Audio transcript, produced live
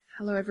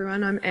Hello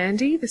everyone, I'm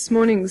Andy. This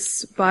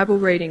morning's Bible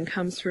reading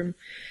comes from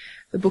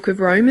the book of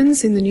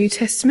Romans in the New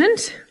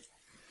Testament,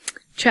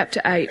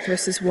 chapter 8,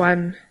 verses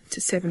 1 to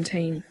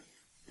 17.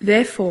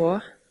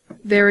 Therefore,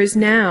 there is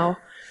now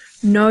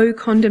no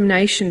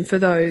condemnation for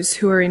those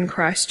who are in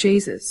Christ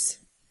Jesus,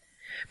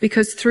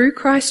 because through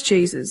Christ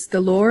Jesus,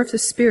 the law of the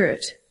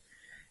Spirit,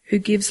 who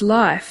gives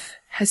life,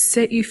 has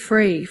set you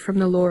free from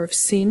the law of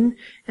sin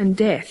and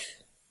death.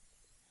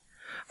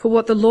 For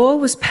what the law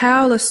was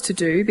powerless to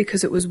do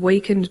because it was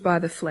weakened by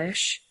the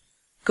flesh,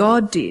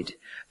 God did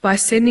by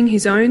sending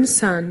his own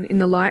Son in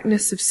the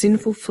likeness of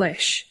sinful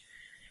flesh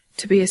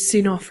to be a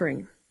sin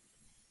offering.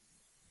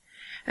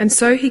 And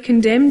so he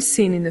condemned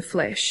sin in the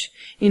flesh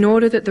in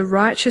order that the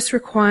righteous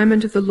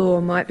requirement of the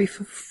law might be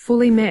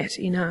fully met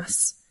in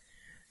us,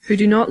 who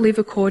do not live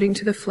according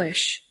to the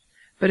flesh,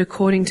 but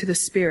according to the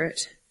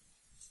Spirit.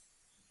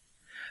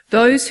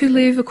 Those who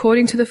live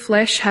according to the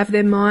flesh have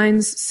their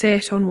minds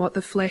set on what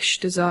the flesh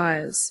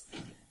desires.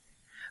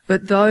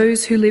 But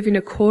those who live in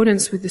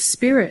accordance with the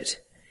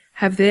Spirit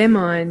have their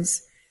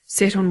minds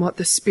set on what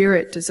the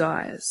Spirit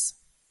desires.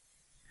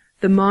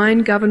 The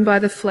mind governed by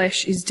the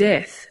flesh is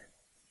death,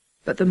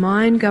 but the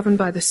mind governed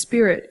by the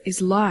Spirit is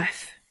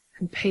life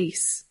and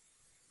peace.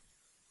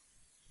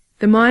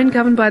 The mind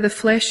governed by the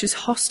flesh is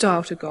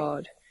hostile to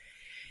God.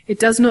 It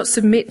does not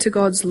submit to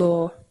God's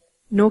law,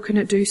 nor can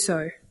it do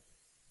so.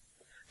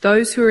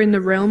 Those who are in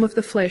the realm of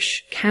the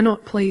flesh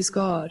cannot please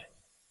God.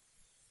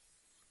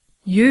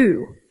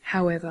 You,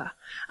 however,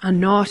 are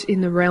not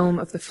in the realm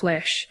of the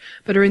flesh,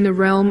 but are in the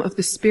realm of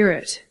the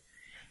Spirit,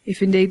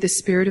 if indeed the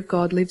Spirit of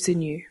God lives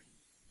in you.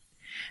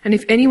 And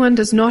if anyone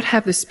does not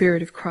have the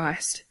Spirit of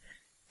Christ,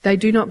 they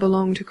do not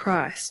belong to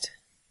Christ.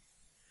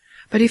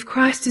 But if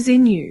Christ is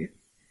in you,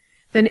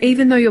 then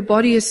even though your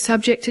body is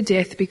subject to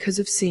death because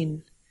of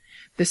sin,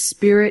 the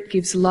Spirit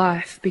gives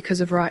life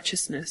because of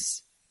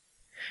righteousness.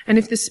 And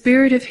if the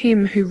Spirit of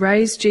him who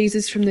raised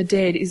Jesus from the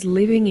dead is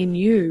living in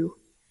you,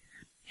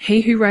 he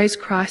who raised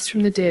Christ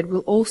from the dead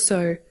will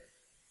also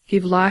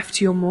give life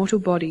to your mortal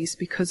bodies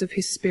because of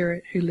his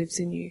Spirit who lives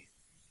in you.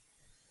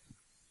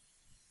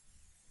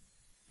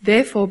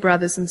 Therefore,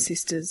 brothers and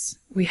sisters,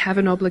 we have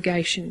an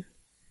obligation,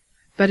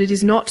 but it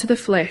is not to the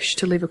flesh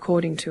to live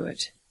according to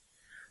it.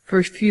 For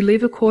if you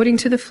live according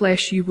to the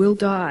flesh, you will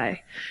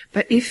die.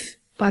 But if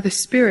by the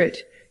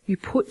Spirit you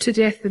put to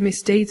death the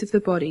misdeeds of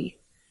the body,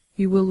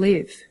 you will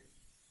live.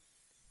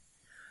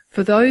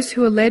 For those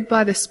who are led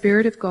by the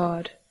Spirit of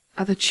God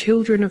are the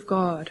children of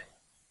God.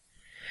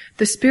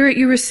 The Spirit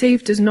you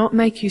received does not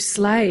make you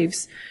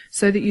slaves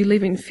so that you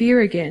live in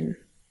fear again.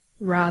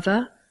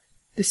 Rather,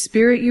 the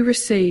Spirit you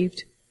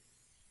received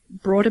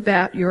brought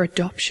about your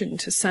adoption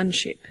to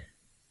sonship.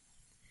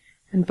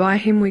 And by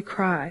him we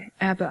cry,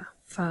 Abba,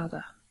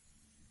 Father.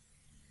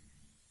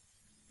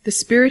 The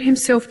Spirit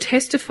himself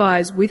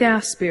testifies with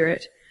our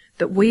spirit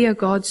that we are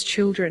God's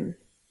children.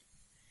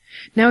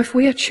 Now if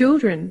we are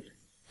children,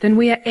 then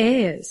we are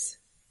heirs,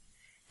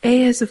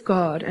 heirs of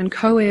God and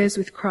co-heirs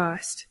with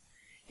Christ,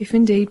 if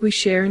indeed we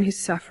share in his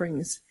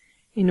sufferings,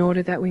 in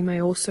order that we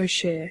may also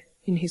share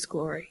in his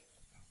glory.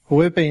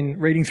 Well, we've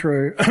been reading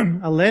through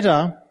a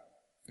letter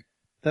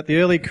that the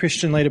early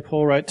Christian leader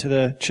Paul wrote to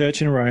the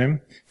church in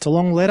Rome. It's a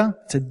long letter,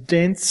 it's a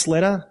dense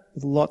letter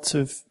with lots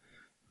of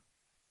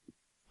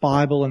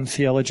Bible and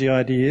theology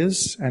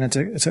ideas, and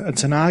it's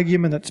an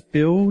argument that's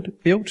built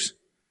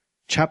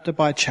chapter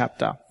by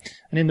chapter.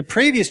 And in the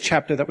previous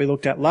chapter that we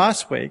looked at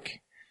last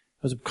week,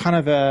 it was kind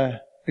of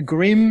a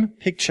grim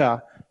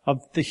picture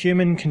of the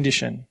human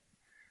condition.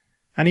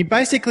 And he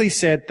basically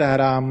said that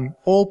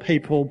all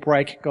people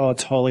break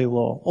God's holy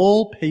law.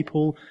 All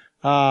people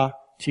are,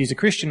 to use a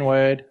Christian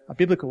word, a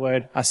biblical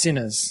word, are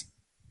sinners.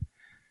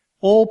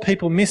 All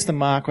people miss the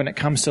mark when it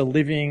comes to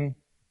living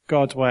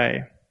God's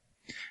way.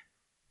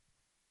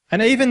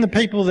 And even the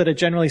people that are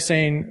generally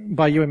seen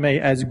by you and me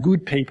as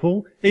good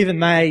people, even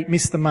they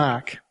miss the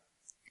mark.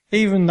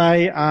 Even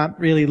they aren't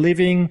really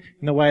living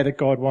in the way that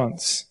God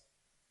wants.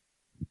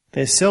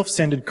 They're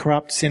self-centered,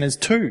 corrupt sinners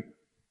too.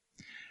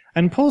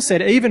 And Paul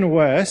said even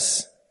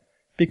worse,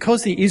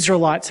 because the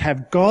Israelites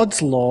have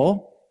God's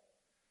law,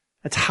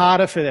 it's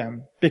harder for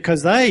them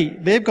because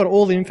they've got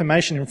all the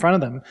information in front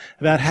of them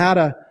about how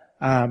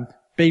to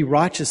be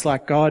righteous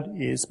like God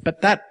is.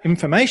 But that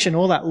information,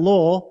 all that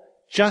law,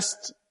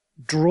 just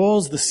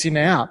draws the sin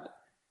out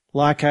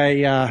like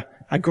a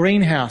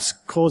greenhouse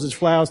causes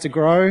flowers to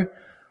grow,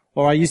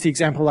 or I used the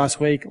example last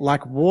week,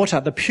 like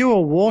water, the pure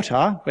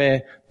water,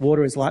 where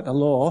water is like the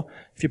law.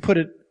 If you put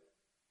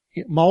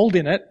mold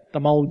in it,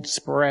 the mold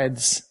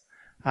spreads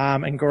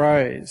and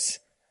grows.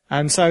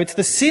 And so it's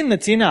the sin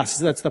that's in us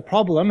that's the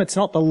problem. It's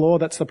not the law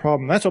that's the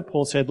problem. That's what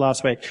Paul said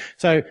last week.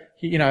 So,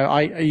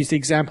 I used the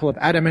example of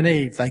Adam and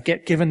Eve. They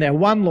get given their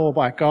one law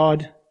by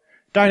God.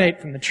 Don't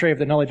eat from the tree of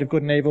the knowledge of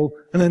good and evil,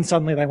 and then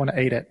suddenly they want to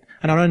eat it.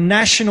 And on a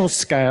national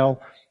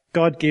scale,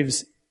 God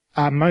gives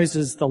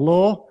Moses the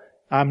law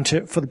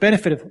for the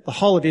benefit of the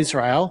whole of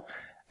Israel,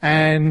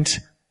 and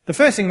the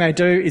first thing they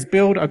do is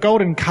build a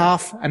golden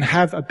calf and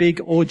have a big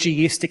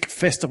orgiastic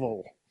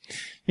festival.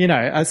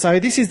 So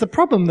this is the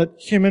problem that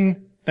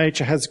human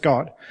nature has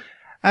got.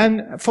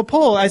 And for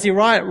Paul, as he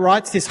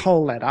writes this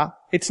whole letter,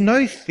 it's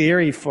no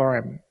theory for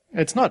him.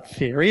 It's not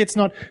theory. It's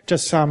not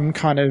just some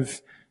kind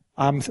of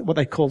what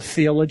they call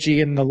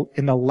theology in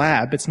the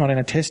lab. It's not in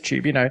a test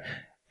tube.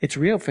 It's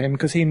real for him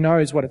because he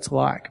knows what it's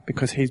like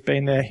because he's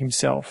been there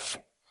himself.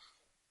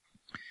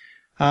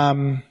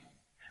 And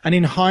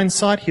in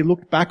hindsight, he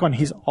looked back on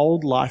his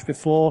old life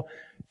before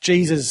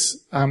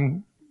Jesus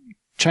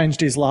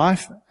changed his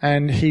life,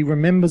 and he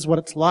remembers what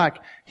it's like.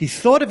 He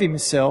thought of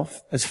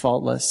himself as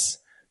faultless,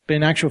 but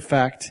in actual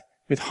fact,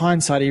 with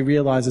hindsight, he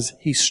realizes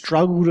he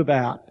struggled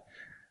about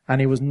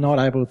and he was not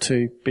able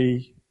to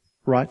be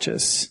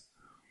righteous.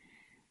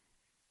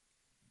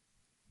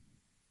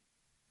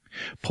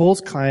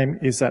 Paul's claim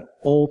is that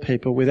all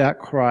people without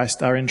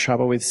Christ are in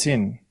trouble with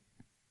sin.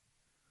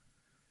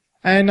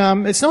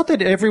 And it's not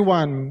that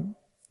everyone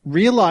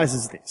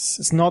realizes this.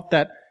 It's not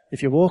that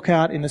if you walk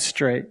out in the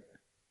street,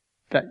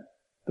 that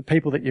the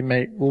people that you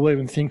meet will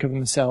even think of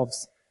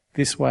themselves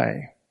this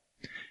way.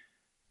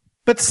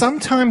 But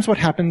sometimes what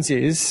happens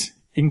is,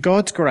 in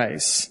God's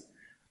grace,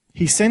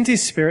 He sends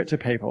His Spirit to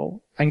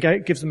people and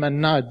gives them a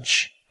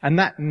nudge, and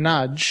that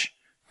nudge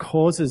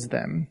causes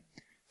them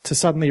to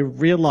suddenly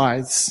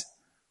realize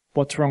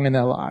what's wrong in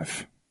their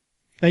life.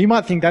 Now you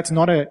might think that's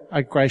not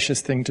a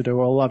gracious thing to do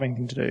or a loving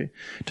thing to do,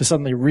 to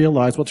suddenly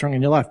realize what's wrong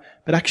in your life.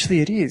 But actually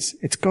it is.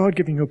 It's God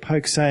giving you a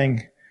poke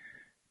saying,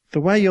 the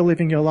way you're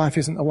living your life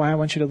isn't the way I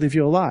want you to live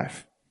your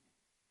life.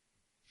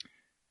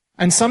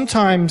 And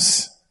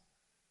sometimes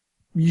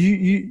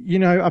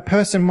a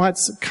person might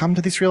come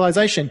to this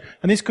realization,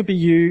 and this could be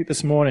you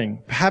this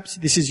morning. Perhaps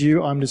this is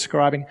you I'm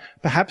describing.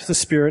 Perhaps the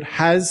Spirit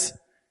has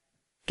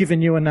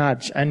given you a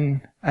nudge,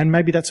 and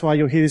maybe that's why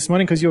you're here this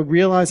morning, because you're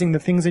realizing the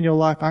things in your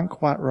life aren't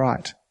quite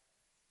right.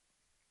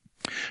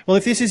 Well,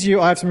 if this is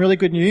you, I have some really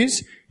good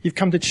news. You've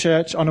come to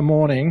church on a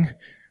morning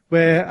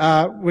where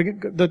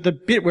the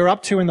bit we're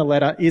up to in the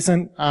letter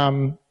isn't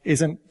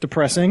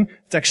depressing.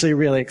 It's actually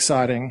really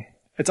exciting.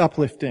 It's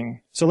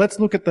uplifting. So let's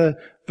look at the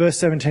verse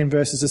 17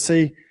 verses to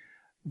see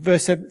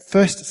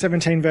first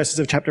 17 verses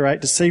of chapter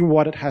 8 to see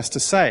what it has to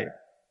say.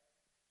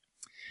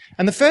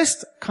 And the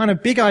first kind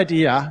of big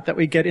idea that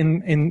we get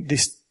in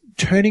this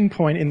turning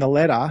point in the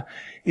letter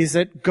is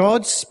that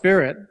God's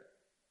Spirit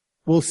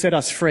will set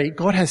us free.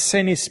 God has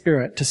sent His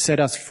Spirit to set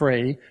us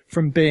free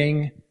from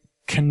being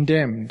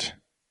condemned.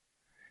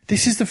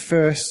 This is the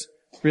first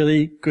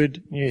really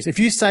good news. If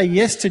you say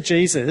yes to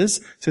Jesus,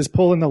 says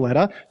Paul in the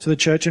letter to the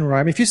church in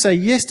Rome, if you say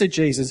yes to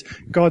Jesus,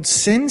 God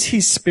sends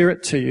His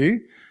Spirit to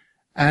you,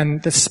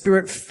 and the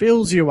Spirit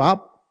fills you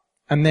up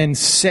and then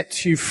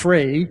sets you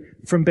free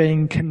from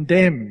being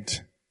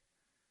condemned.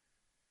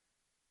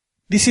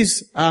 This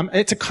is,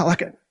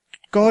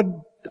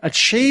 God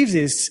achieves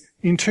this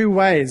in two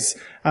ways.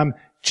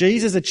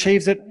 Jesus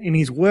achieves it in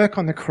His work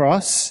on the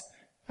cross,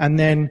 and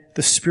then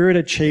the Spirit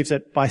achieves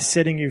it by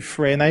setting you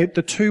free. And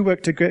the two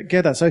work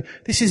together. So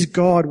this is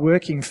God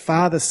working,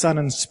 Father, Son,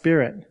 and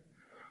Spirit.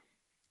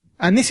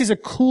 And this is a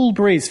cool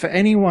breeze for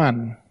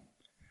anyone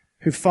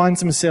who finds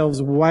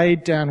themselves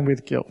weighed down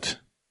with guilt.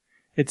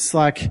 It's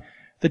like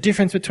the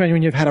difference between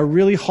when you've had a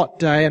really hot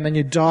day and then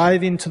you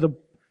dive into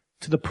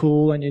the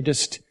pool and you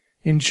just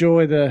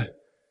enjoy the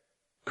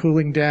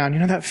cooling down. You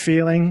know that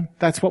feeling?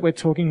 That's what we're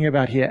talking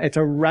about here. It's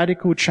a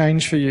radical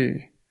change for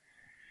you.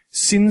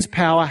 Sin's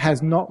power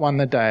has not won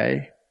the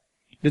day.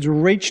 It's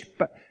reached,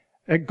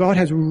 God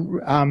has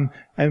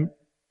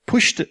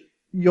pushed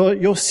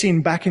your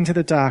sin back into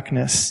the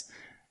darkness,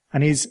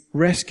 and He's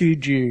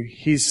rescued you.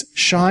 He's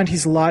shined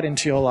His light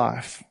into your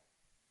life.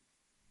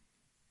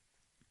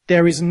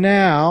 There is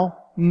now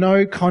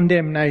no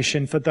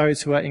condemnation for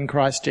those who are in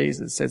Christ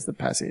Jesus, says the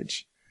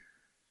passage.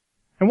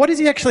 And what does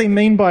he actually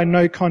mean by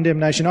no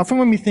condemnation? Often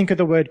when we think of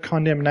the word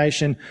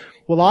condemnation,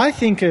 well, I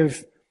think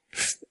of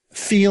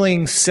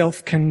feeling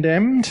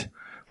self-condemned,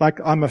 like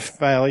I'm a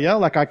failure,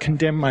 like I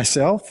condemn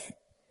myself.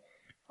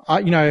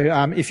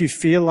 If you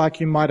feel like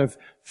you might have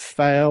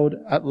failed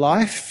at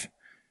life,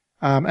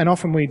 and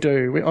often we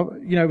do.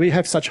 We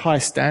have such high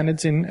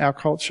standards in our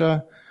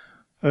culture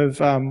of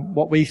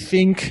what we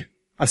think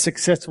a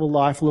successful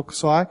life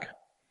looks like,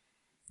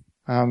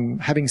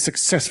 having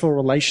successful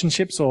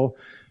relationships, or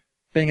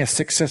being a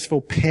successful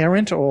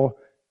parent, or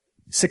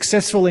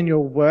successful in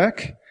your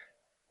work,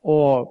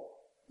 or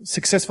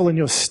successful in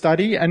your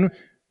study. And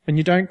when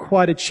you don't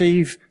quite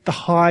achieve the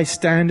high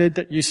standard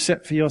that you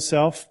set for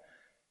yourself,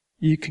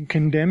 you can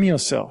condemn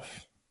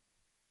yourself.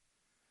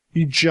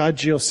 You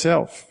judge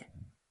yourself.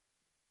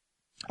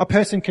 A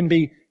person can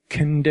be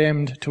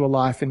condemned to a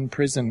life in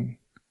prison.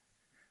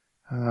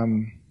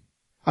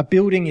 A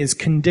building is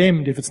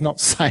condemned if it's not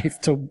safe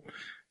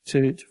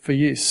for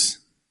use.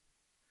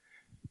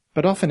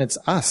 But often it's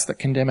us that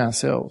condemn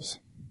ourselves.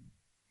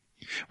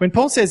 When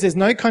Paul says there's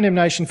no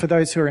condemnation for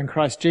those who are in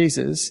Christ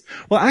Jesus,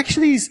 well,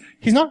 actually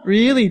he's not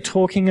really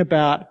talking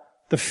about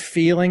the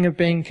feeling of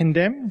being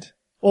condemned.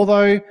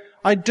 Although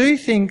I do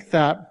think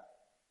that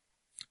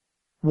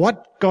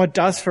what God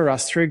does for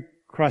us through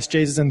Christ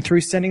Jesus and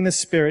through sending the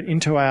Spirit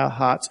into our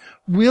hearts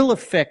will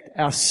affect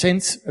our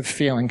sense of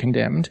feeling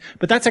condemned.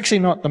 But that's actually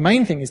not the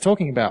main thing he's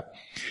talking about.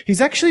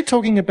 He's actually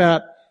talking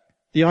about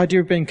the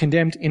idea of being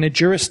condemned in a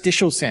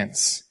jurisdictional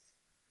sense.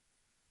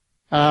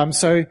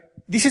 So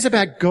this is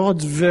about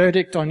God's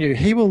verdict on you.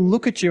 He will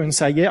look at you and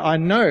say, yeah, I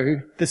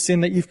know the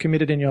sin that you've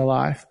committed in your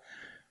life,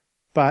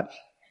 but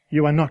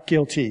you are not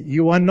guilty.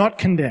 You are not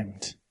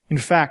condemned. In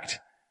fact,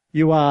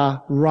 you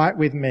are right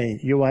with me.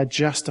 You are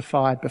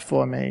justified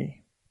before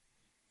me.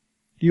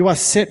 You are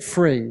set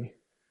free.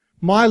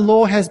 My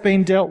law has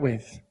been dealt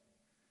with.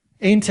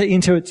 Enter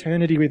into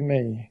eternity with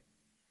me.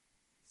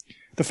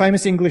 The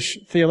famous English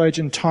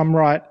theologian Tom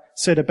Wright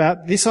said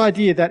about this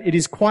idea that it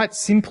is quite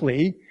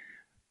simply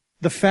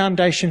the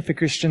foundation for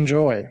Christian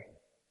joy.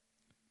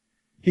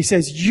 He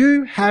says,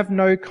 you have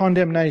no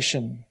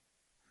condemnation,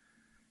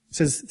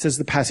 says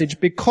the passage,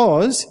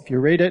 because, if you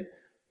read it,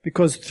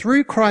 because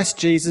through Christ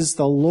Jesus,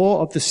 the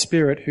law of the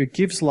Spirit who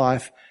gives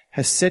life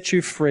has set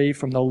you free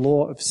from the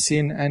law of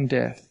sin and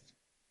death.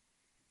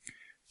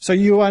 So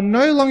you are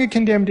no longer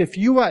condemned if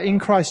you are in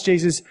Christ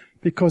Jesus,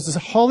 because the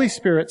Holy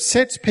Spirit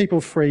sets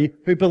people free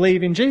who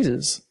believe in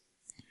Jesus.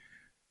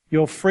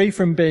 You're free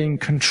from being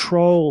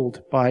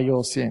controlled by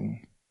your sin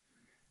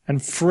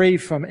and free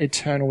from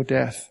eternal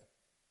death.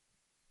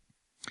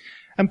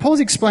 And Paul's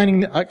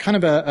explaining a kind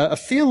of a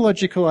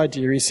theological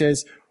idea. He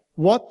says,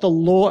 what the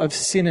law of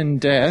sin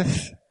and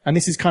death, and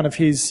this is kind of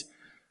his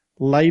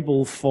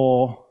label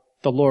for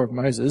the law of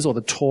Moses, or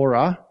the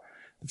Torah,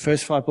 the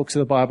first 5 books of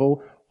the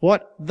Bible,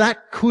 what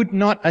that could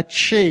not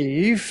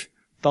achieve,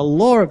 the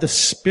law of the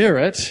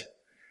Spirit.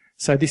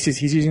 So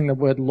he's using the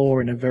word law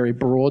in a very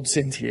broad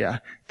sense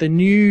here. The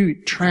new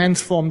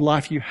transformed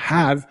life you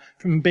have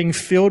from being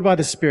filled by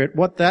the Spirit,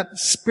 what that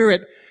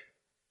Spirit,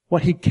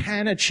 what he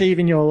can achieve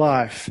in your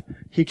life,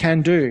 he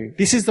can do.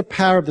 This is the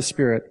power of the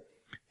Spirit,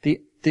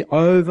 the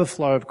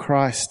overflow of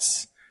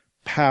Christ's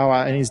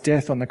power and his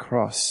death on the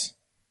cross.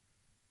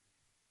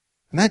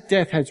 And that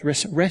death has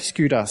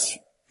rescued us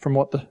from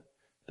what the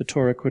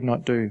Torah could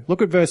not do.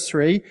 Look at verse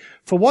 3.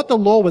 For what the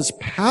law was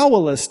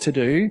powerless to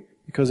do,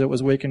 because it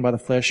was weakened by the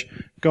flesh,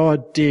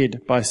 God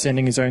did by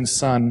sending his own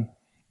Son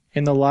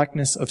in the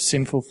likeness of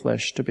sinful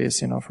flesh to be a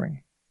sin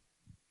offering.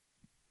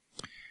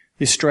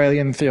 The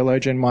Australian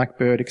theologian Mike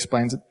Bird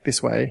explains it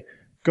this way.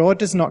 God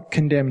does not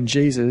condemn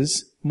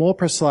Jesus. More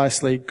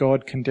precisely,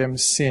 God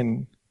condemns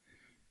sin.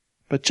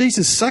 But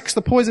Jesus sucks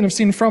the poison of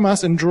sin from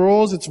us and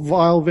draws its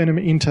vile venom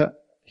into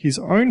his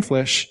own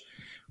flesh,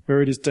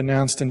 where it is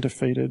denounced and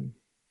defeated.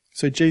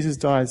 So Jesus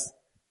dies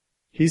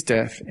his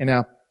death in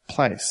our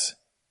place.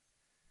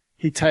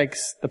 He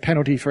takes the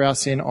penalty for our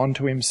sin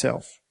onto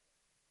himself.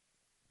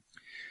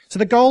 So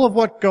the goal of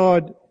what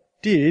God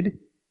did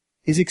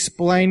is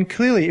explained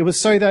clearly. It was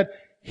so that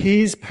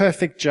his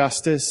perfect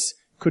justice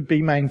could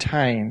be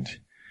maintained.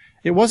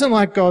 It wasn't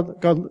like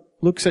God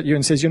looks at you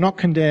and says, you're not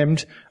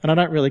condemned and I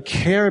don't really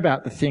care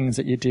about the things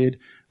that you did.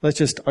 Let's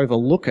just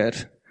overlook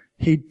it.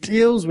 He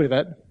deals with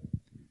it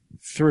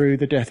through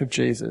the death of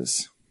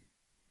Jesus,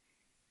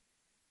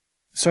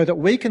 so that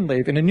we can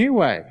live in a new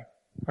way,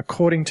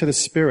 according to the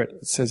Spirit,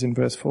 it says in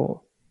verse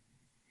 4.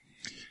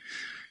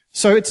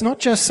 So it's not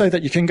just so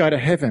that you can go to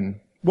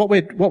heaven.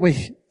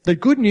 The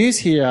good news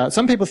here,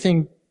 some people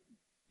think,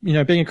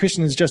 being a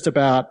Christian is just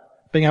about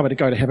being able to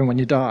go to heaven when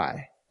you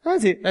die.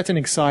 That's an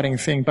exciting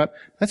thing, but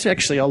that's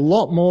actually a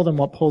lot more than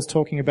what Paul's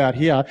talking about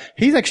here.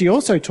 He's actually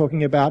also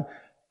talking about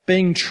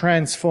being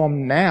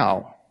transformed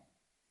now.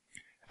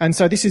 And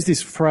so this is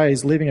this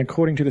phrase, living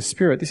according to the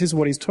Spirit. This is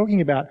what he's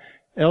talking about.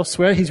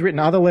 Elsewhere, he's written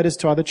other letters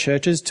to other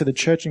churches. To the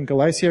church in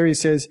Galatia, he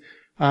says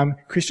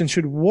Christians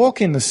should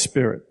walk in the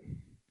Spirit.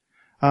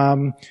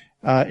 In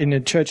a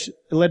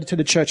letter to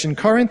the church in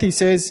Corinth, he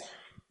says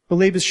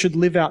believers should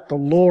live out the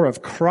law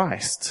of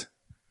Christ.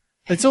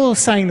 It's all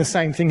saying the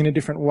same thing in a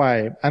different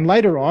way. And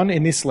later on,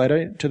 in this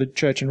letter to the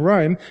church in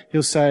Rome,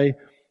 he'll say,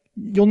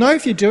 you'll know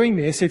if you're doing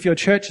this, if your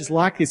church is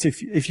like this,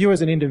 if you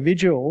as an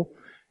individual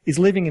is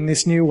living in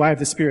this new way of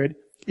the Spirit,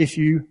 if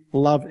you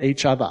love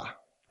each other.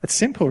 It's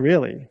simple,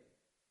 really.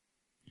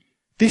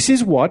 This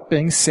is what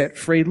being set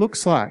free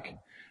looks like.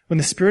 When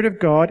the Spirit of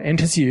God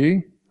enters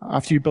you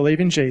after you believe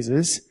in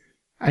Jesus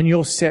and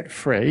you're set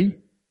free,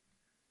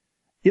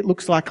 it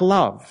looks like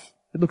love.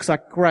 It looks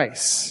like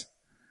grace.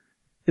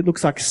 It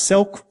looks like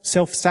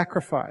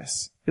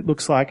self-sacrifice. It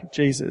looks like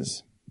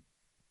Jesus.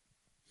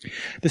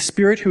 The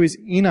Spirit who is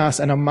in us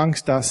and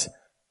amongst us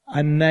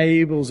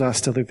enables us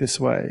to live this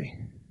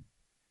way.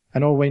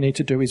 And all we need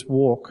to do is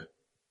walk.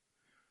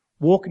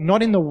 Walk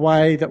not in the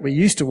way that we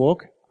used to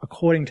walk,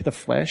 according to the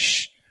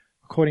flesh,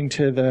 according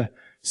to the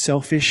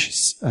selfish,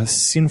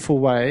 sinful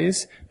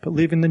ways, but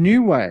live in the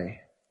new way,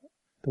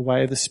 the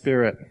way of the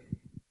Spirit.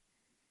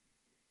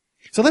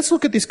 So let's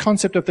look at this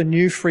concept of the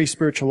new free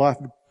spiritual life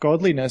of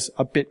godliness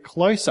a bit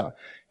closer.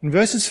 In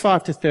verses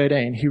 5 to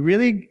 13, he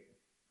really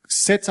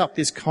sets up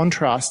this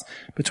contrast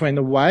between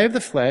the way of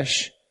the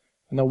flesh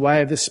and the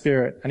way of the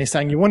Spirit. And he's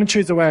saying, you want to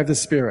choose the way of the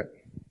Spirit.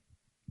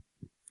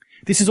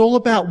 This is all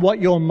about what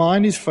your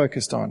mind is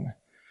focused on.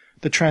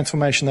 the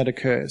transformation that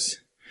occurs.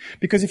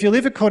 Because if you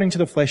live according to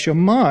the flesh, your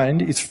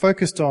mind is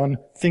focused on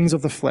things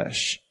of the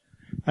flesh.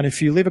 And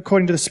if you live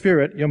according to the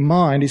Spirit, your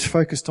mind is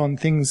focused on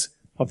things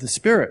of the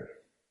Spirit.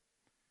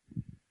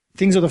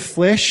 Things of the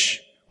flesh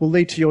will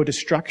lead to your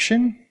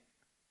destruction.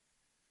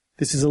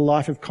 This is a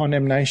life of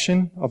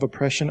condemnation, of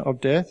oppression,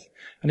 of death.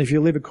 And if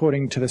you live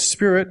according to the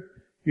Spirit,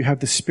 you have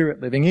the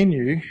Spirit living in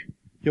you.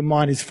 Your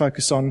mind is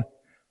focused on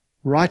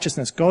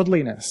righteousness,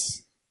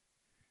 godliness.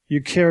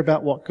 You care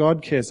about what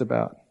God cares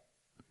about.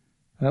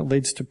 And it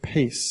leads to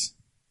peace.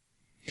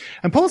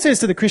 And Paul says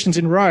to the Christians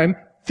in Rome,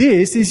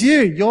 this is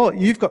you.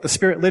 You've got the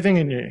Spirit living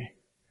in you.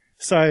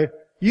 So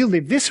you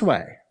live this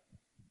way,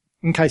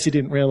 in case you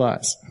didn't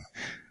realize.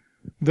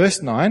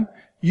 Verse 9,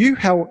 you,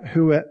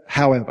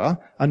 however,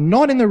 are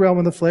not in the realm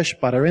of the flesh,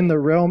 but are in the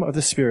realm of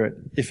the Spirit,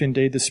 if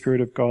indeed the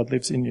Spirit of God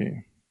lives in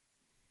you.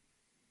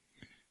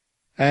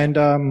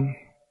 And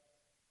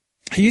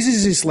he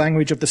uses this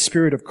language of the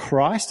Spirit of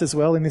Christ as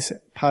well in this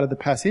part of the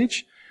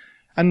passage.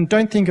 And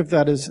don't think of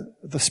that as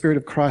the Spirit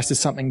of Christ as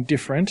something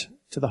different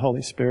to the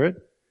Holy Spirit.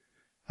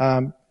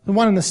 The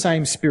one and the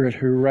same Spirit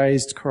who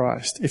raised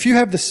Christ. If you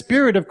have the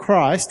Spirit of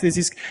Christ, there's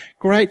this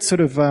great sort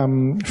of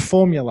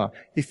formula.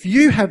 If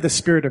you have the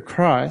Spirit of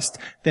Christ,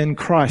 then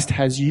Christ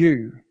has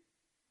you.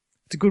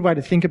 It's a good way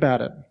to think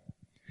about it.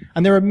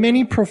 And there are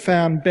many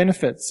profound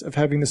benefits of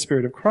having the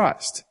Spirit of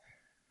Christ.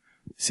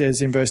 It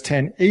says in verse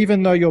 10,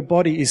 even though your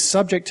body is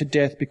subject to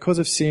death because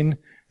of sin,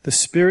 the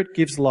Spirit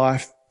gives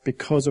life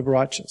because of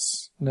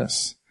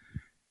righteousness.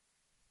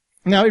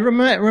 Now, it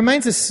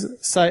remains a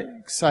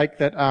sake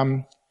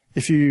that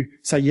if you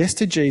say yes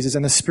to Jesus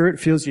and the Spirit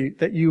fills you,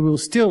 that you will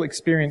still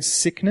experience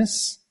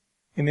sickness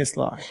in this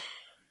life.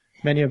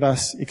 Many of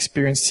us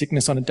experience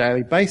sickness on a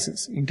daily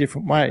basis in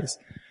different ways.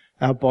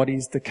 Our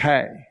bodies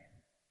decay.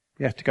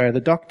 We have to go to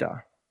the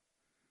doctor.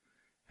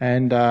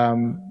 And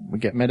we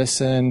get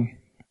medicine,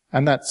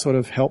 and that sort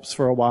of helps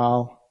for a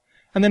while.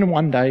 And then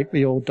one day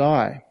we all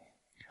die.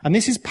 And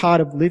this is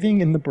part of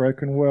living in the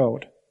broken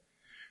world.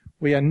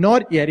 We are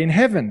not yet in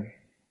heaven,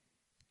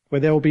 where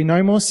there will be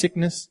no more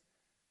sickness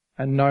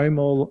and no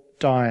more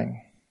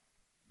dying.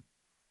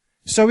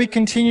 So we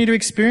continue to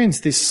experience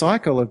this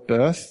cycle of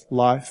birth,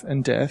 life,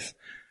 and death,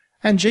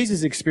 and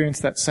Jesus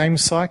experienced that same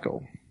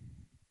cycle.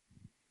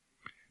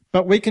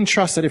 But we can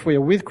trust that if we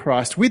are with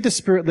Christ, with the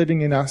Spirit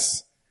living in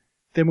us,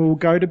 then we will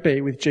go to be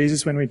with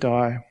Jesus when we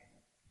die.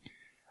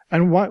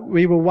 And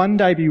we will one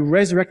day be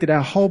resurrected.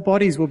 Our whole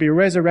bodies will be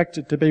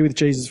resurrected to be with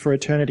Jesus for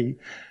eternity.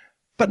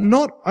 But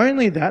not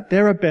only that,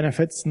 there are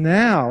benefits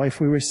now if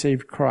we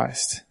receive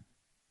Christ,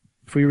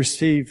 if we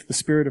receive the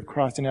Spirit of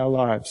Christ in our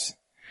lives.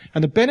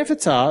 And the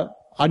benefits are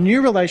a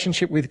new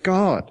relationship with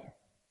God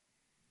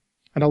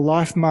and a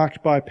life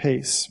marked by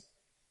peace.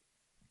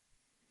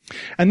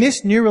 And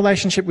this new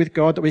relationship with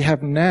God that we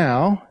have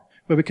now,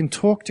 where we can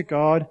talk to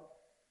God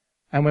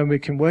and when we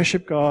can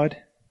worship God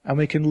and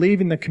we can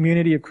live in the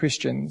community of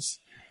Christians,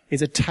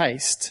 is a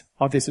taste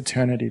of this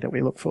eternity that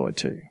we look forward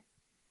to.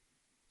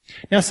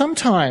 Now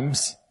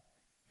sometimes,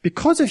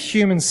 because of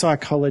human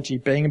psychology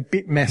being a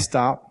bit messed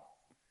up,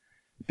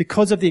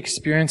 because of the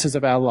experiences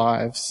of our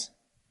lives,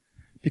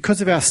 because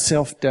of our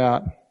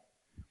self-doubt,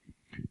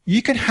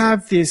 you can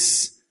have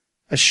this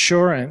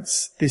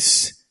assurance,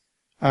 this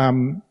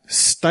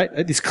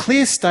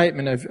clear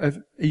statement of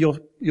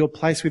your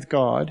place with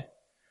God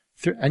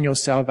and your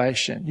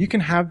salvation. You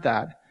can have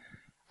that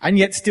and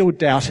yet still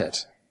doubt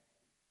it.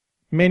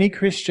 Many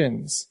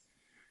Christians,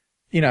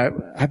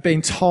 have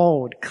been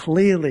told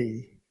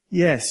clearly,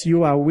 yes,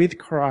 you are with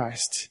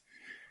Christ.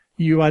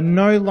 You are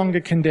no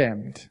longer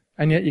condemned.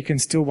 And yet you can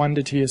still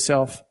wonder to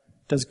yourself,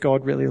 does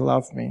God really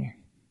love me?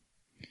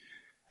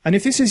 And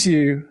if this is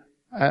you,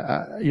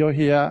 you're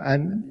here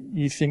and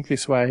you think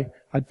this way,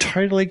 I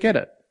totally get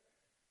it.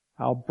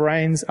 Our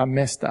brains are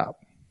messed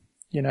up.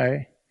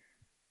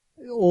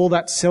 All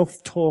that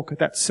self-talk,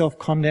 that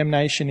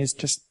self-condemnation is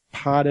just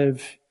part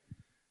of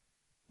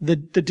the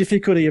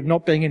difficulty of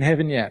not being in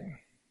heaven yet.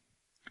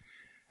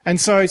 And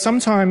so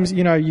sometimes,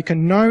 you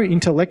can know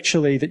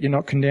intellectually that you're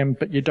not condemned,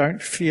 but you don't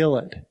feel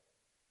it.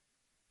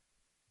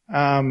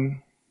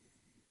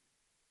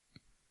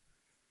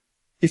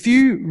 If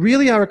you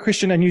really are a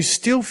Christian and you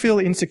still feel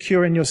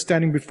insecure in your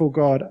standing before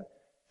God,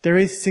 there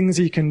is things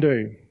you can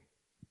do.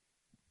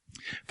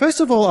 First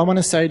of all, I want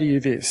to say to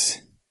you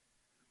this.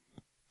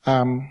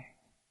 The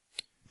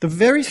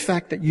very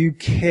fact that you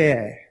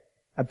care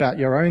about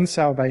your own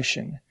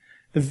salvation,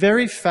 the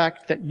very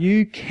fact that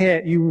you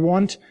care, you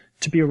want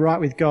to be right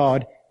with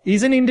God,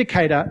 is an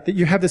indicator that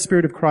you have the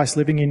Spirit of Christ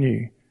living in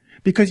you.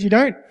 Because you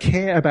don't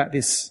care about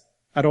this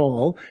at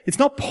all. It's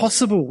not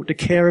possible to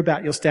care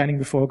about your standing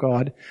before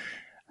God.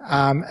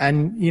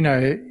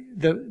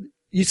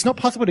 It's not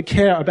possible to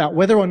care about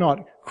whether or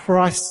not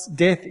Christ's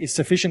death is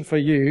sufficient for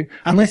you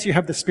unless you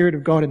have the Spirit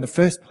of God in the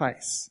first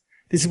place.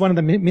 This is one of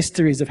the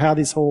mysteries of how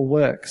this all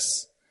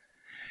works.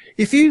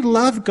 If you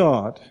love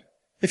God,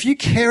 if you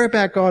care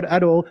about God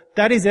at all,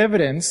 that is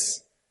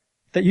evidence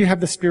that you have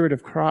the Spirit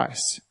of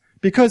Christ.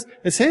 Because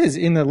it says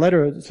in the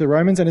letter to the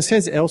Romans, and it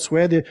says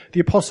elsewhere, the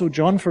Apostle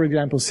John, for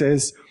example,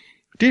 says,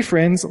 "Dear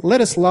friends, let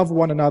us love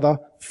one another,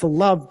 for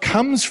love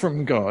comes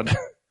from God."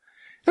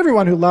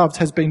 Everyone who loves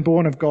has been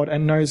born of God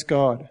and knows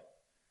God.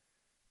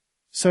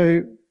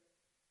 So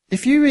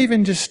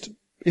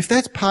if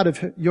that's part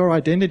of your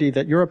identity,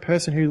 that you're a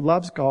person who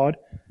loves God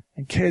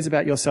and cares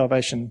about your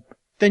salvation,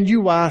 then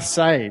you are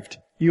saved.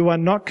 You are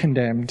not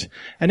condemned.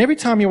 And every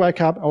time you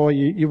wake up or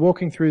you're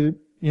walking through,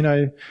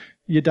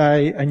 your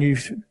day and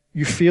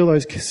you feel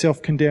those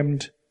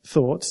self-condemned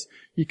thoughts,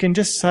 you can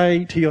just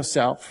say to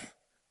yourself,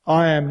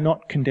 I am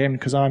not condemned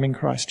because I'm in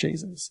Christ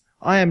Jesus.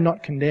 I am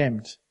not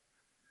condemned.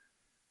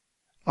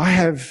 I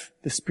have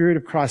the Spirit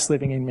of Christ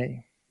living in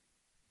me.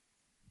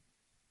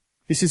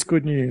 This is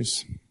good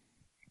news.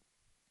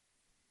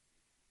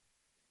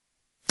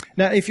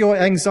 Now, if your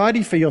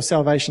anxiety for your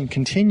salvation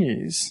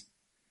continues,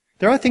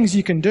 there are things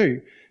you can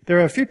do. There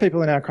are a few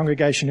people in our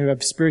congregation who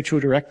have spiritual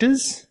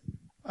directors,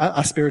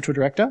 a spiritual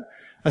director.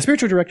 A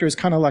spiritual director is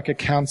kind of like a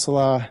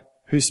counsellor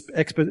who's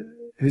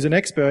an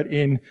expert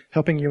in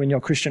helping you in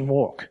your Christian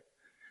walk.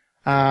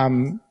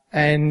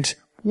 And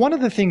one of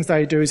the things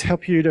they do is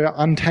help you to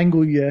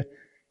untangle your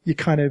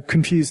kind of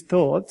confused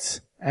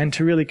thoughts and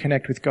to really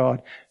connect with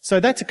God. So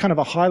that's a kind of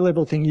a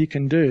high-level thing you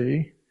can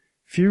do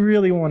if you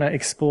really want to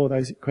explore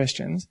those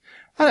questions.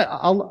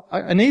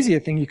 An easier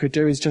thing you could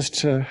do is just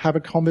to have a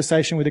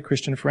conversation with a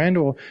Christian friend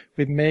or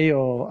with me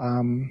or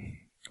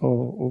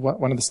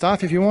one of the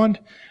staff if you want,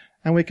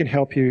 and we can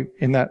help you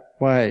in that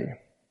way.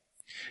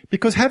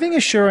 Because having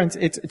assurance,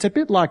 it's a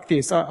bit like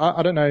this.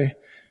 I don't know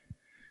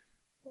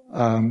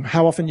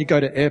how often you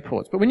go to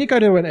airports, but when you go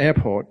to an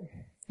airport,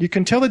 you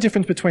can tell the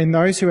difference between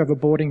those who have a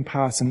boarding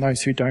pass and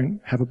those who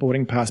don't have a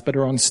boarding pass but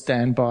are on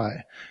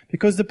standby.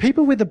 Because the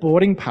people with the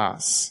boarding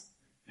pass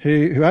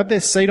who have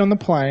their seat on the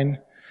plane,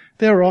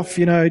 they're off,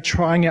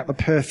 trying out the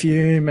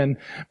perfume and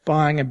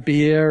buying a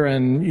beer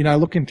and,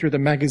 looking through the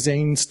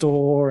magazine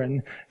store,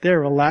 and they're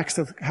relaxed,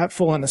 have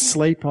fallen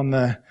asleep on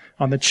the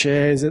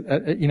chairs at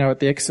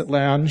the exit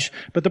lounge.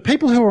 But the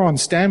people who are on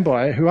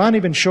standby, who aren't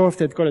even sure if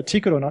they've got a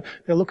ticket or not,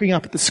 they're looking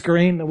up at the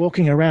screen, they're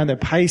walking around, they're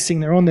pacing,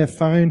 they're on their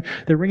phone,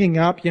 they're ringing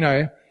up,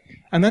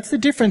 And that's the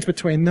difference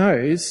between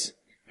those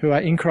who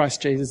are in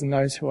Christ Jesus and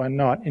those who are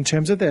not in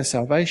terms of their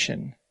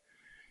salvation.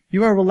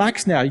 You are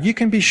relaxed now. You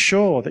can be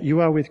sure that you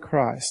are with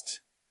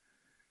Christ.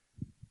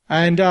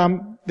 And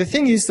the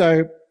thing is,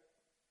 though,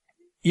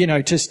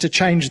 just to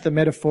change the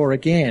metaphor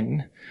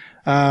again,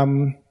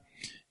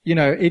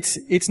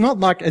 it's not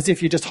like as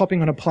if you're just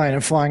hopping on a plane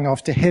and flying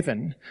off to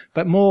heaven,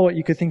 but more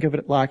you could think of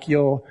it like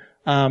you're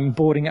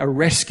boarding a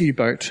rescue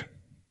boat.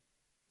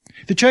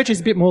 The church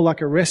is a bit more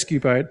like a rescue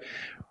boat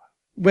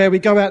where we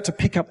go out to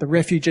pick up the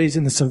refugees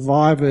and the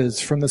survivors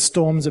from the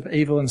storms of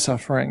evil and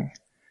suffering.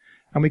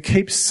 And we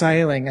keep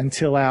sailing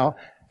until our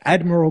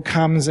admiral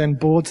comes and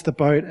boards the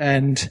boat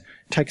and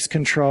takes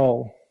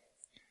control.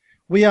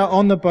 We are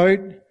on the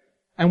boat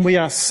and we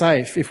are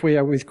safe if we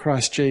are with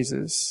Christ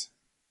Jesus.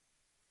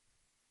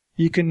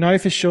 You can know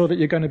for sure that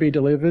you're going to be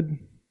delivered.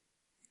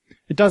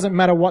 It doesn't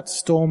matter what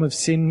storm of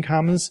sin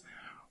comes,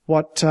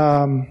 what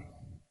kind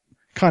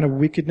of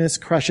wickedness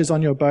crashes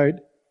on your boat,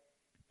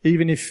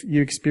 even if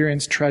you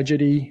experience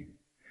tragedy.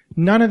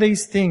 None of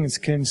these things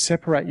can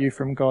separate you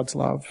from God's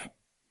love.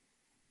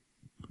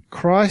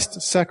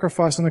 Christ's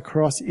sacrifice on the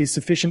cross is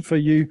sufficient for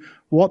you.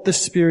 What the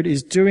Spirit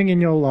is doing in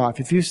your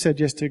life, if you've said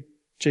yes to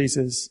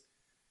Jesus,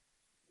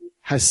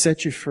 has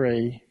set you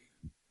free.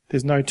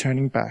 There's no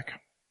turning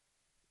back.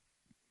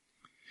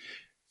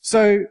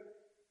 So,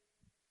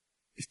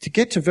 to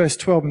get to verse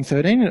 12 and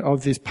 13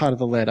 of this part of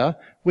the letter,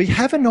 we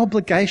have an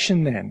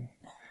obligation then.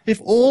 If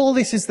all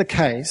this is the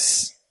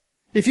case,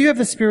 if you have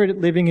the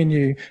Spirit living in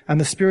you and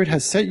the Spirit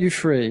has set you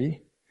free,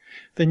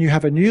 then you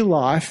have a new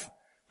life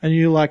and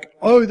you're like,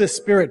 oh, the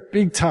Spirit,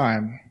 big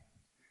time.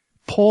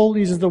 Paul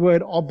uses the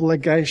word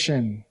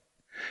obligation.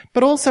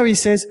 But also he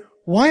says,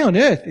 why on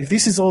earth, if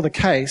this is all the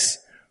case,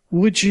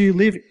 would you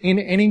live in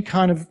any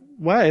kind of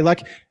way?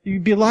 Like,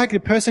 you'd be like the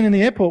person in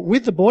the airport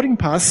with the boarding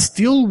pass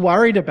still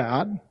worried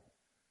about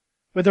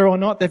whether or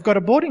not they've got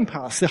a boarding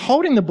pass. They're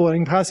holding the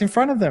boarding pass in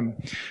front of them.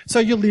 So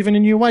you live in a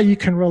new way. You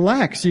can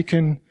relax.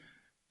 Your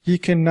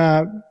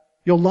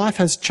life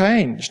has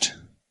changed.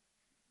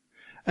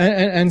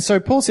 And so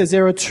Paul says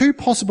there are two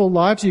possible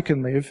lives you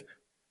can live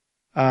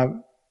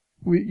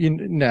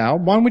now,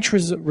 one which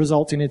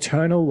results in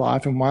eternal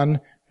life and one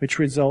which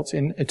results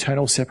in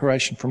eternal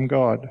separation from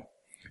God.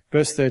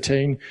 Verse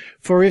 13,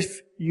 for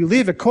if you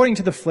live according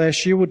to the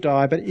flesh, you will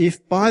die, but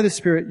if by the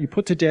Spirit you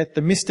put to death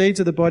the misdeeds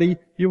of the body,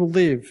 you will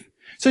live.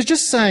 So it's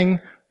just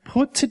saying,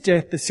 put to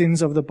death the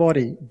sins of the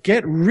body.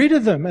 Get rid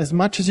of them as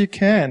much as you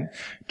can.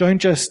 Don't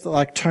just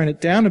tone it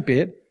down a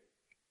bit.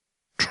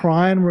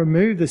 Try and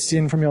remove the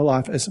sin from your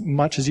life as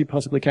much as you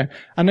possibly can.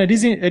 And it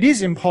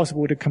is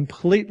impossible to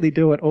completely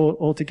do it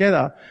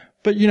altogether.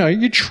 But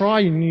you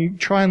try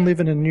and live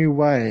in a new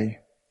way.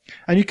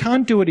 And you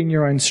can't do it in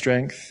your own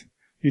strength.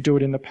 You do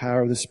it in the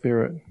power of the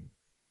Spirit.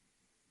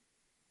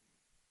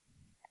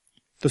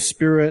 The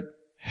Spirit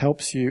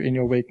helps you in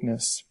your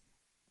weakness.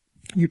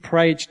 You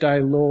pray each day,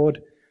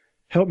 Lord,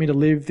 help me to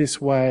live this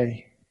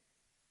way,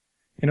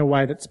 in a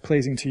way that's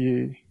pleasing to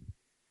you.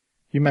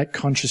 You make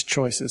conscious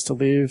choices to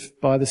live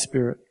by the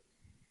Spirit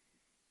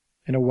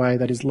in a way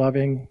that is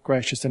loving,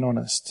 gracious and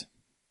honest.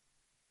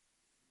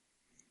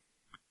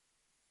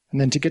 And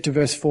then to get to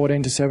verse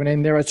 14 to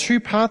 17, there are two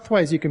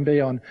pathways you can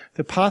be on.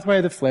 The pathway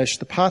of the flesh,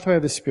 the pathway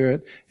of the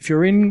Spirit. If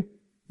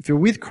you're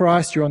with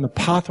Christ, you're on the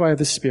pathway of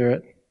the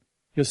Spirit.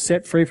 You're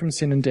set free from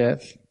sin and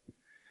death.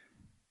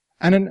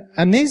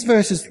 And these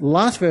verses,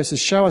 last verses,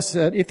 show us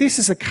that if this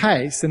is the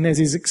case, then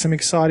there's some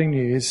exciting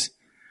news.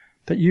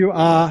 That you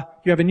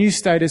have a new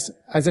status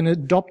as an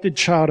adopted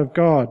child of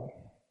God.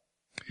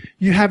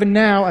 You have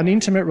now an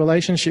intimate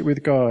relationship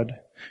with God.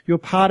 You're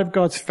part of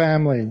God's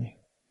family.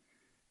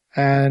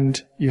 And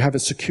you have a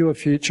secure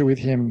future with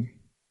Him.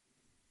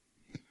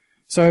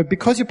 So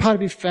because you're part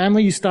of His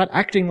family, you start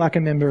acting like a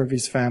member of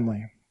His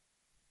family.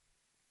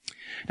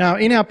 Now,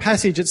 in our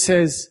passage, it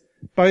says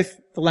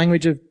both the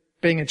language of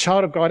being a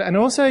child of God and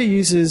also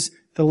uses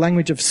the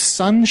language of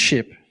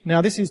sonship.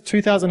 Now, this is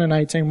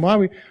 2018.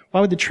 Why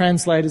would the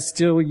translators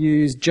still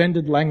use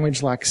gendered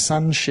language like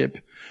sonship?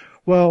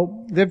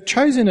 Well, they've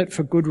chosen it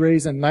for good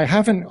reason. They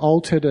haven't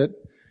altered it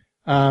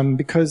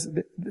because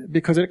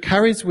it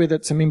carries with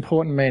it some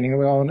important meaning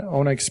that I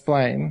want to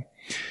explain.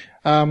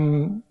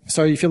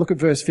 So if you look at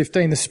verse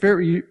 15, the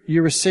Spirit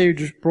you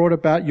received brought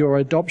about your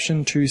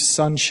adoption to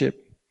sonship.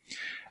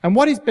 And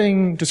what is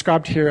being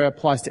described here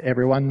applies to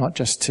everyone, not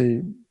just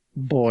to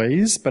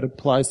boys, but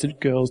applies to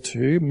girls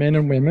too, men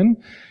and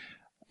women.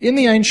 In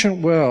the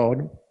ancient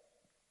world,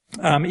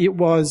 it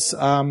was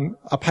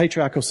a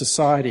patriarchal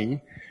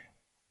society,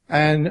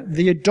 and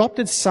the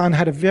adopted son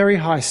had a very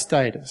high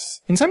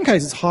status. In some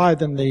cases, higher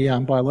than the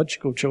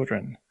biological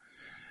children.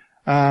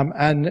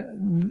 And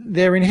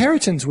their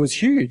inheritance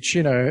was huge,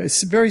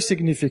 it's very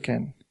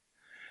significant.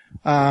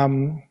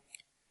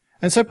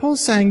 And so Paul's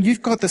saying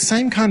you've got the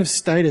same kind of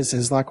status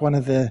as like one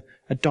of the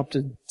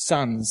adopted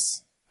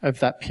sons of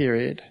that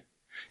period.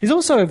 He's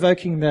also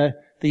evoking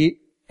the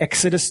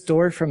Exodus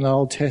story from the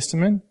Old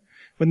Testament,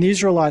 when the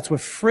Israelites were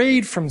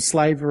freed from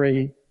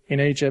slavery in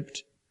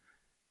Egypt,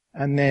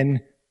 and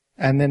then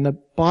the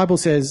Bible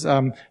says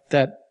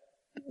that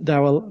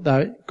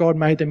God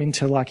made them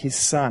into like His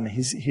son,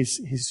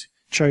 His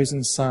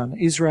chosen son,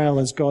 Israel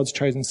as God's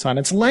chosen son.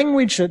 It's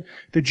language that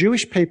the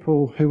Jewish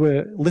people who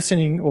were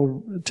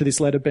listening to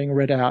this letter being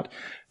read out,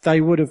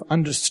 they would have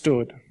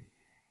understood.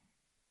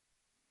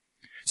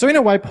 So in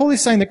a way, Paul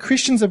is saying that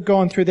Christians have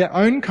gone through their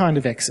own kind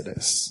of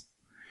exodus,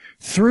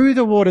 through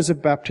the waters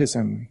of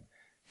baptism,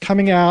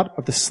 coming out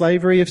of the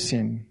slavery of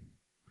sin,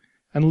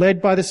 and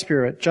led by the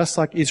Spirit, just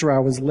like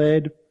Israel was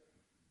led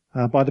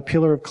by the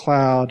pillar of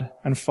cloud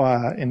and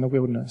fire in the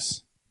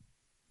wilderness.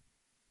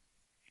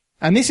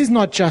 And this is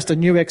not just a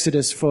new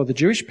exodus for the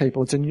Jewish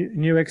people, it's a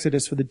new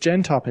exodus for the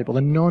Gentile people,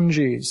 the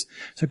non-Jews.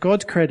 So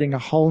God's creating a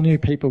whole new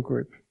people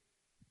group.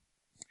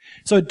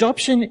 So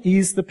adoption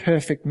is the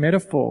perfect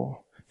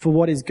metaphor for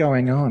what is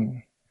going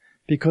on,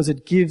 because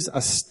it gives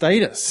a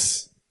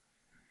status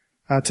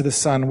to the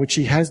son which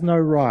he has no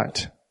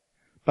right,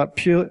 but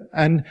pure,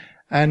 and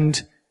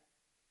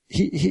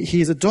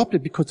he is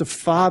adopted because the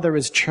Father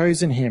has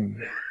chosen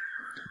him.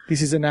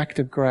 This is an act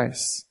of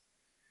grace.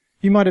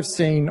 You might have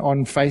seen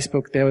on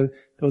Facebook there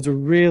was a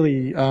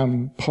really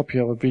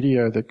popular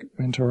video that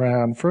went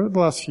around for the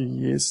last few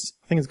years.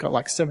 I think it's got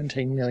like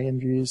 17 million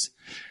views.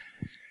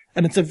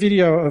 And it's a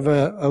video of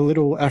a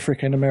little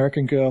African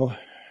American girl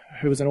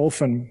who was an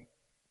orphan.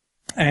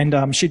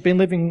 And she'd been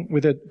living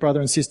with her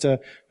brother and sister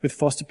with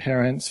foster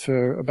parents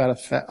for about,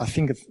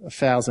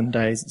 1,000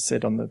 days, it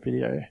said on the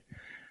video,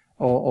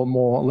 or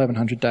more,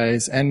 1,100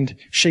 days. And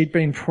she'd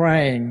been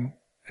praying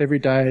every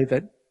day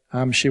that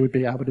she would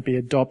be able to be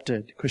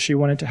adopted, because she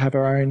wanted to have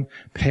her own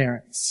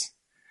parents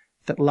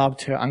that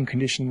loved her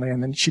unconditionally,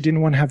 and then she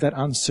didn't want to have that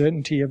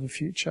uncertainty of the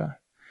future.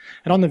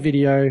 And on the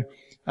video,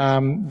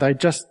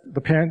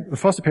 the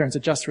foster parents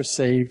had just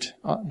received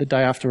the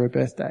day after her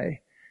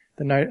birthday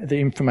the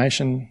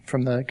information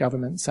from the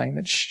government saying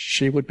that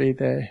she would be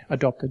their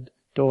adopted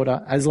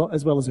daughter, as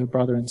well as her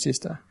brother and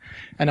sister.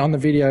 And on the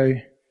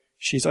video,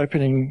 she's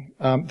opening,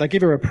 they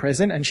give her a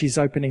present and she's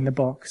opening the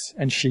box,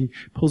 and she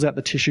pulls out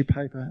the tissue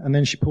paper, and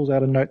then she pulls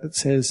out a note that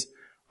says,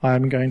 "I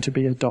am going to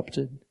be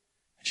adopted."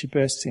 And she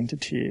bursts into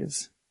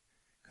tears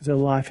because her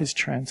life is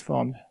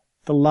transformed.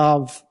 The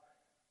love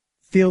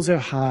fills her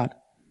heart,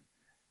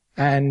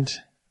 and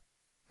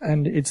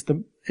it's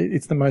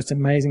the most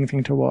amazing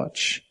thing to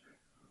watch.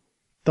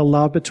 The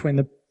love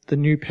between the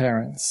new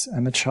parents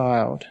and the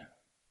child.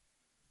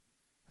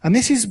 And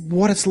this is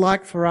what it's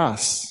like for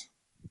us.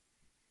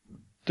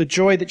 The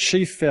joy that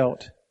she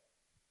felt,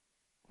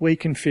 we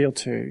can feel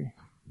too.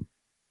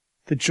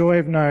 The joy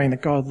of knowing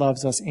that God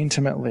loves us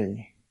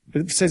intimately.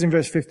 It says in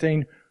verse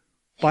 15,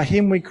 "By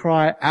him we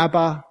cry,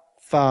 Abba,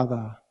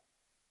 Father,"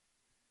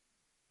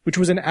 which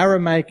was an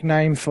Aramaic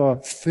name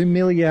for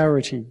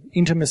familiarity,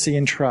 intimacy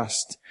and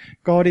trust.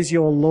 God is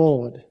your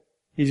Lord.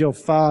 He's your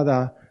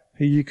Father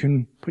who you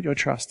can put your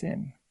trust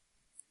in.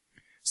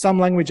 Some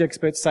language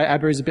experts say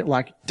Abba is a bit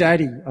like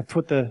Daddy. I've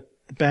put the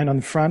band on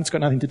the front. It's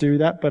got nothing to do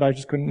with that, but I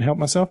just couldn't help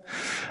myself.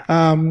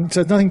 So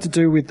it's nothing to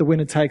do with The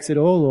Winner Takes It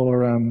All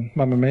or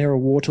Mamma Mia or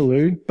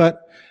Waterloo. But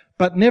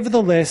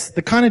nevertheless,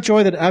 the kind of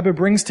joy that Abba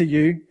brings to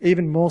you,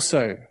 even more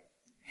so.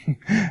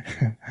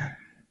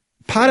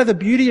 Part of the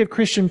beauty of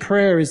Christian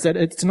prayer is that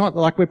it's not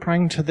like we're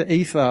praying to the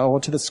ether or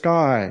to the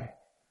sky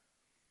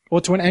or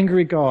to an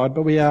angry God,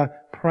 but we are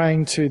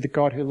praying to the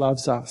God who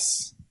loves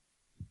us.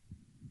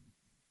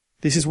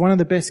 This is one of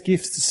the best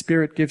gifts the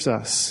Spirit gives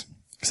us.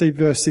 See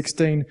verse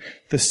 16,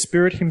 the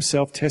Spirit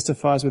himself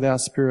testifies with our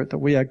spirit that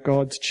we are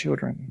God's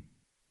children.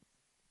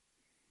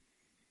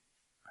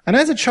 And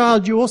as a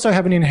child, you also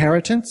have an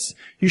inheritance.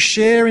 You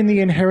share in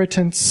the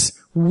inheritance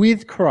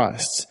with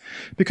Christ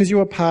because you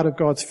are part of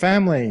God's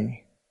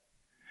family.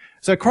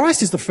 So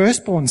Christ is the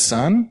firstborn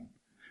son,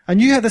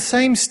 and you have the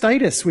same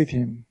status with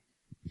him.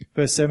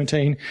 Verse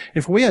 17,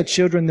 if we are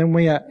children, then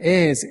we are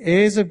heirs,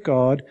 heirs of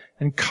God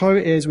and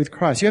co-heirs with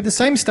Christ. You have the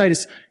same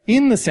status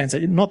in the sense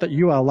that, not that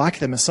you are like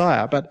the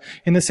Messiah, but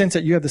in the sense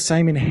that you have the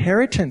same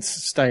inheritance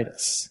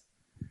status.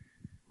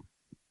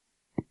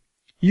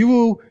 You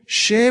will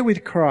share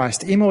with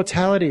Christ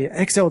immortality,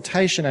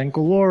 exaltation and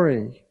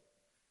glory.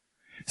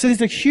 So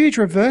there's a huge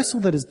reversal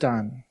that is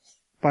done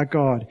by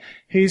God.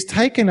 He's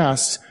taken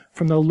us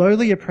from the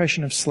lowly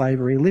oppression of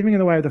slavery, living in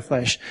the way of the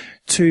flesh,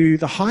 to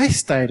the high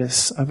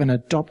status of an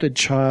adopted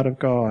child of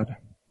God.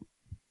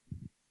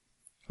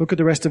 Look at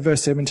the rest of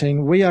verse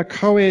 17. We are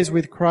co-heirs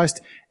with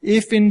Christ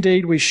if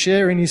indeed we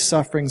share in his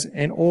sufferings,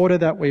 in order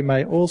that we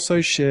may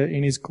also share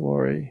in his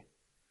glory.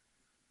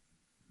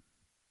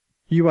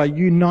 You are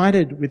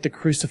united with the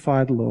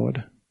crucified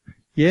Lord.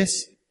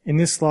 Yes, in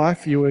this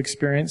life you will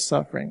experience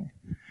suffering,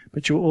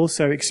 but you will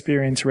also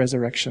experience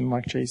resurrection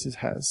like Jesus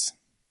has.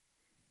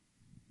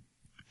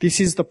 This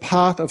is the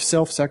path of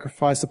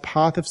self-sacrifice, the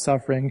path of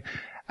suffering,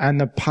 and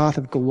the path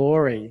of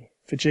glory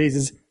for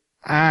Jesus,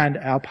 and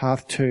our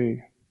path too.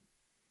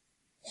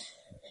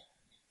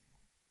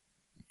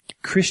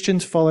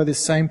 Christians follow this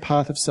same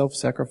path of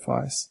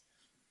self-sacrifice,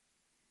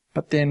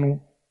 but then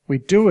we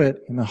do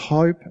it in the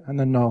hope and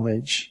the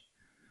knowledge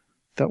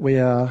that we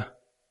are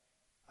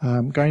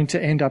going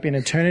to end up in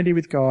eternity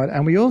with God,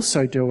 and we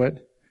also do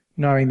it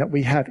knowing that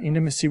we have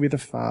intimacy with the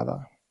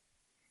Father.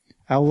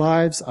 Our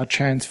lives are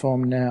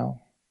transformed now.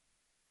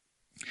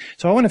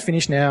 So I want to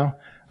finish now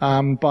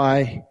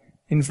by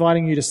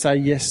inviting you to say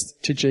yes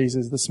to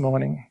Jesus this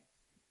morning.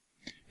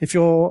 If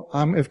you're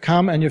have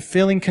come and you're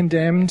feeling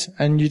condemned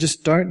and you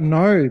just don't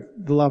know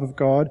the love of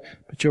God,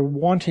 but you're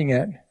wanting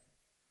it,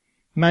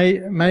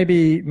 maybe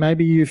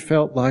you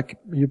felt like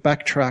you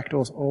backtracked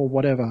or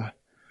whatever,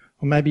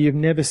 or maybe you've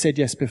never said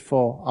yes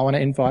before. I want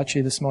to invite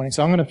you this morning.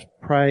 So I'm going to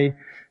pray,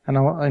 and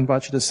I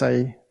invite you to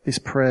say this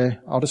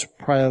prayer. I'll just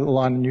pray a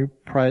line, and you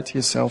pray it to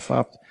yourself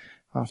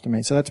after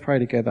me. So let's pray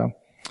together.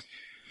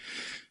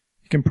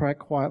 You can pray it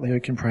quietly or you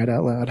can pray it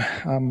out loud.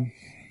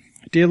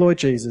 Dear Lord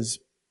Jesus,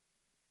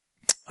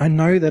 I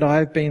know that I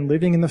have been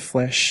living in the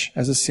flesh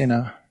as a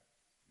sinner,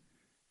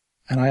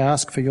 and I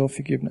ask for your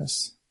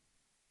forgiveness.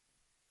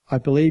 I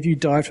believe you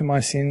died for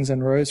my sins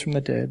and rose from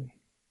the dead.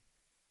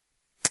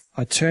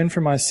 I turn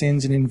from my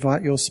sins and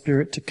invite your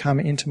Spirit to come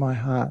into my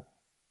heart.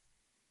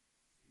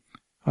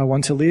 I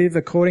want to live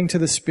according to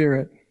the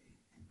Spirit.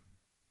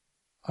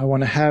 I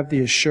want to have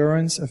the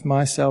assurance of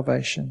my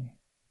salvation.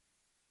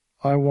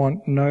 I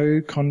want no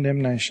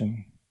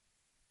condemnation.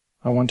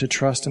 I want to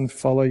trust and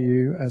follow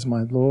you as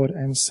my Lord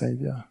and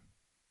Saviour.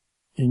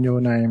 In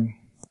your name,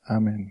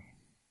 amen.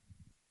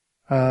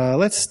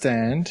 Let's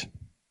stand.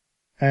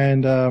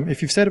 And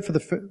if you've said it for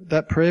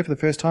that prayer for the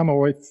first time,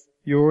 or if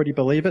you already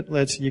believe it,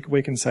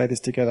 we can say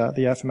this together,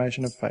 the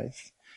affirmation of faith.